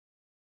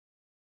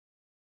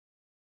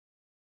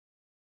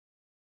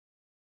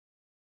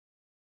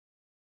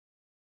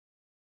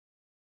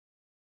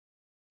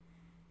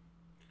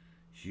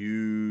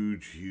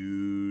Huge,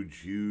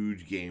 huge,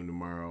 huge game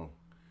tomorrow.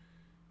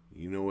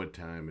 You know what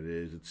time it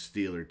is. It's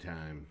Steeler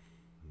time.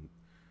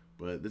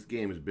 But this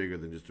game is bigger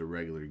than just a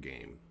regular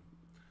game.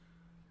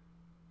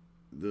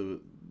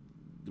 The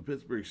the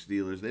Pittsburgh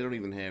Steelers, they don't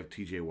even have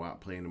TJ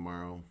Watt playing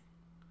tomorrow.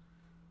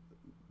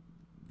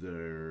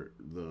 The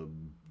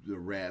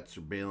rats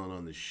are bailing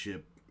on the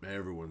ship.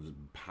 Everyone's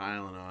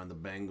piling on the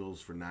Bengals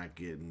for not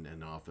getting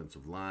an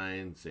offensive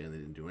line, saying they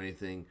didn't do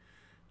anything.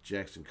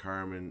 Jackson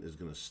Carman is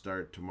going to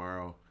start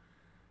tomorrow.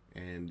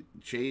 And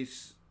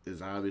Chase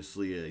is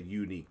obviously a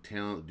unique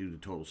talent due to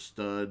total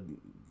stud,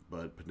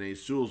 but Panay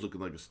Sewell's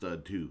looking like a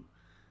stud too.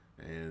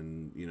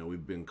 And,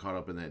 we've been caught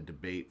up in that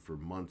debate for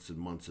months and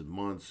months and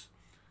months.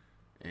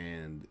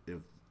 And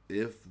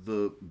if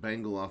the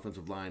Bengal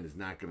offensive line is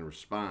not going to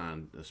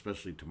respond,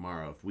 especially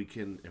tomorrow, if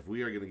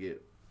we are going to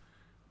get,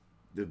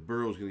 the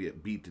Burrow's going to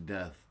get beat to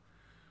death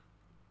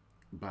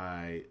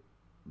by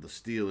the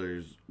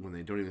Steelers when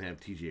they don't even have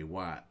TJ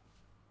Watt,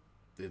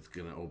 it's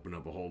going to open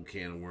up a whole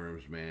can of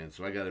worms, man.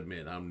 So I got to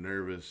admit, I'm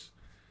nervous.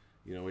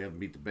 We haven't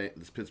beat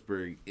this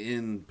Pittsburgh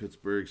in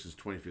Pittsburgh since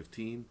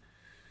 2015.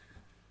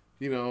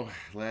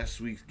 Last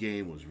week's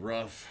game was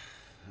rough.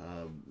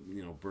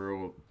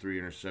 Burrow 3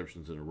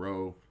 interceptions in a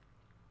row.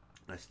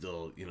 I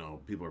still,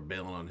 people are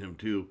bailing on him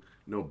too.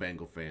 No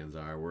Bengal fans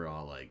are. We're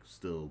all like,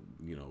 still,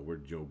 we're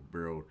Joe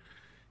Burrow.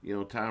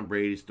 Tom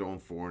Brady's thrown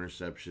 4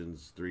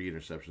 interceptions, 3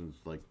 interceptions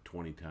like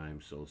 20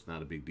 times, so it's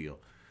not a big deal.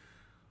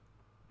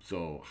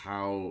 So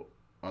how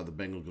are the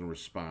Bengals going to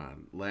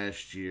respond?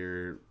 Last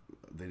year,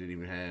 they didn't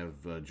even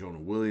have Jonah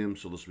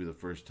Williams, so this will be the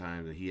first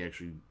time that he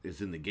actually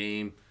is in the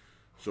game.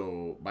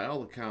 So by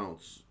all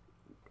accounts,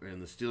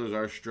 and the Steelers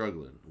are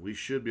struggling, we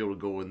should be able to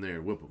go in there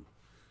and whip them.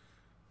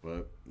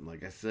 But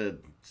like I said,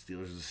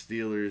 Steelers are the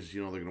Steelers.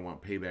 They're going to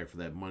want payback for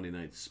that Monday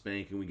night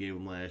spanking we gave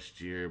them last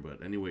year.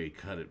 But anyway,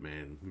 cut it,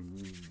 man.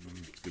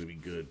 It's going to be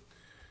good.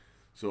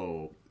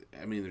 So,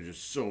 there's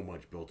just so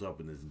much built up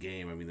in this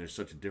game. There's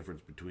such a difference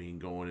between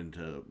going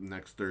into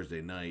next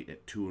Thursday night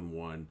at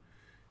 2-1,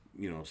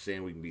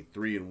 saying we can be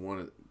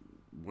 3-1 at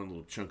one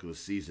little chunk of the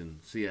season.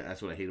 See,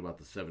 that's what I hate about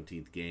the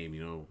 17th game.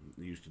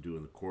 They used to do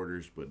in the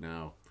quarters, but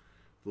now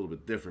it's a little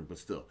bit different. But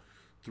still,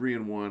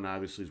 3-1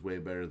 obviously is way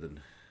better than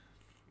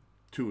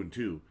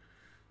 2-2,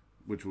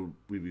 which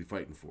we'd be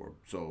fighting for.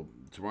 So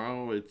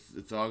tomorrow,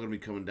 it's all going to be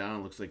coming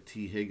down. It looks like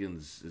T.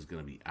 Higgins is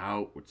going to be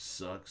out, which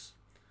sucks.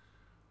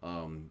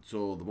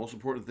 So the most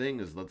important thing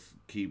is let's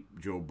keep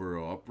Joe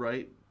Burrow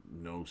upright,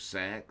 no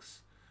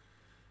sacks,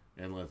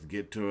 and let's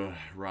get to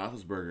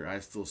Roethlisberger. I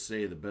still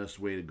say the best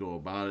way to go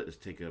about it is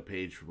take a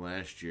page from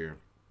last year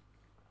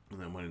in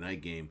that Monday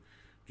night game.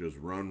 Just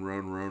run,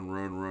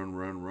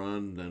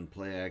 then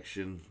play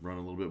action, run a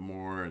little bit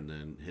more, and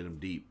then hit him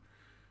deep.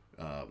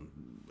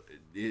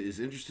 It is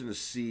interesting to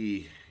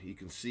see. You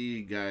can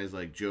see guys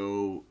like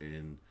Joe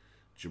and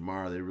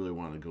Jamar, they really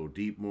want to go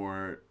deep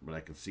more, but I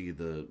can see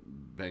the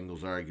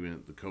Bengals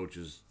argument, the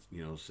coaches,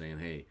 saying,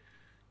 hey,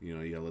 you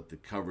got to let the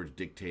coverage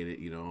dictate it,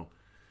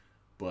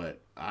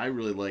 But I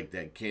really like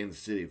that Kansas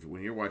City.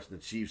 When you're watching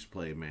the Chiefs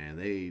play, man,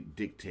 they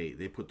dictate.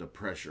 They put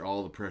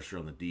all the pressure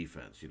on the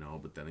defense,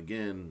 But then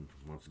again,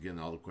 once again,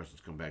 all the questions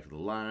come back to the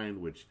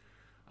line, which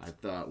I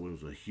thought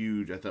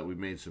I thought we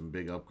made some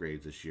big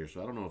upgrades this year.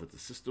 So I don't know if it's a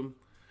system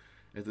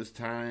at this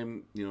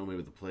time,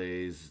 maybe the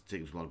plays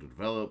take so long to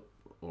develop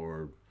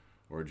or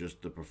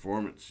just the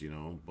performance,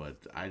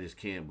 But I just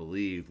can't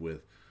believe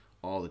with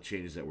all the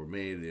changes that were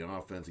made in the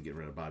offense and getting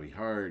rid of Bobby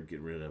Hart,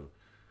 getting rid of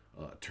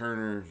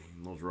Turner.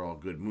 Those are all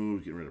good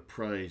moves. Getting rid of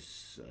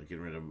Price,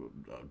 getting rid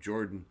of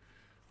Jordan.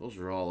 Those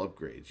are all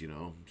upgrades,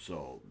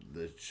 So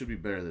it should be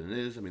better than it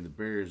is. The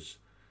Bears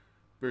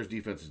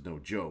defense is no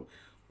joke.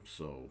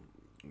 So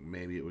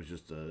maybe it was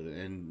just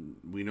and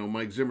we know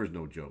Mike Zimmer's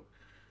no joke.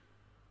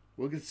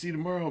 We'll get to see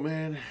tomorrow,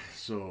 man.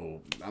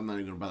 So I'm not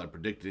even going to bother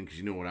predicting because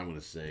you know what I'm going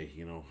to say.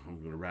 I'm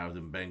going to ride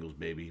them Bengals,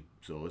 baby.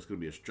 So it's going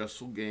to be a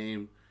stressful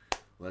game.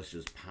 Let's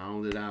just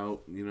pound it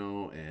out,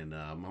 And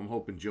I'm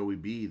hoping Joey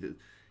B, that,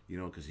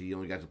 because he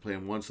only got to play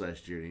him once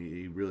last year, and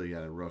he really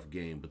got a rough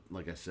game. But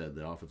like I said,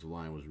 the offensive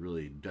line was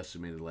really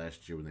decimated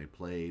last year when they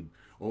played.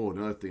 Oh,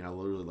 another thing I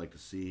really like to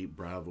see,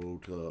 bravo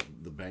to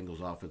the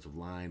Bengals offensive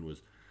line,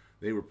 was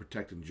they were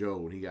protecting Joe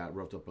when he got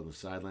roughed up on the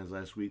sidelines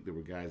last week. There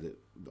were guys the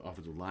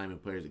offensive linemen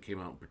players that came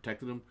out and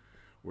protected him,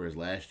 whereas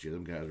last year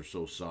them guys were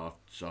so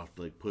soft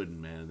like pudding,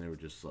 man. And they were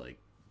just like,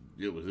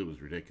 it was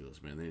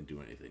ridiculous, man. They didn't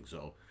do anything.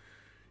 So,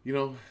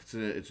 it's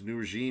a new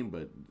regime,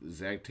 but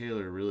Zach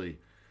Taylor really,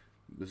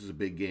 this is a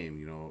big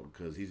game,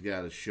 because he's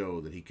got to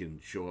show that he can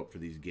show up for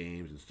these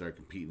games and start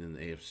competing in the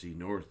AFC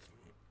North.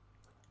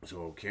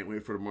 So can't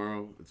wait for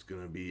tomorrow. It's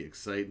going to be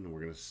exciting. We're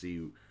going to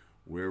see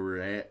where we're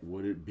at,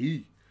 what it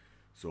be.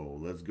 So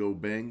let's go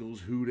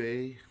Bengals,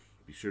 hoo-day.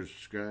 Be sure to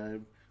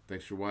subscribe.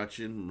 Thanks for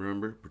watching.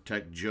 Remember,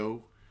 protect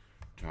Joe.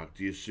 Talk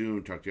to you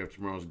soon. Talk to you after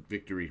tomorrow's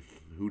victory.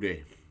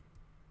 Hoo-day.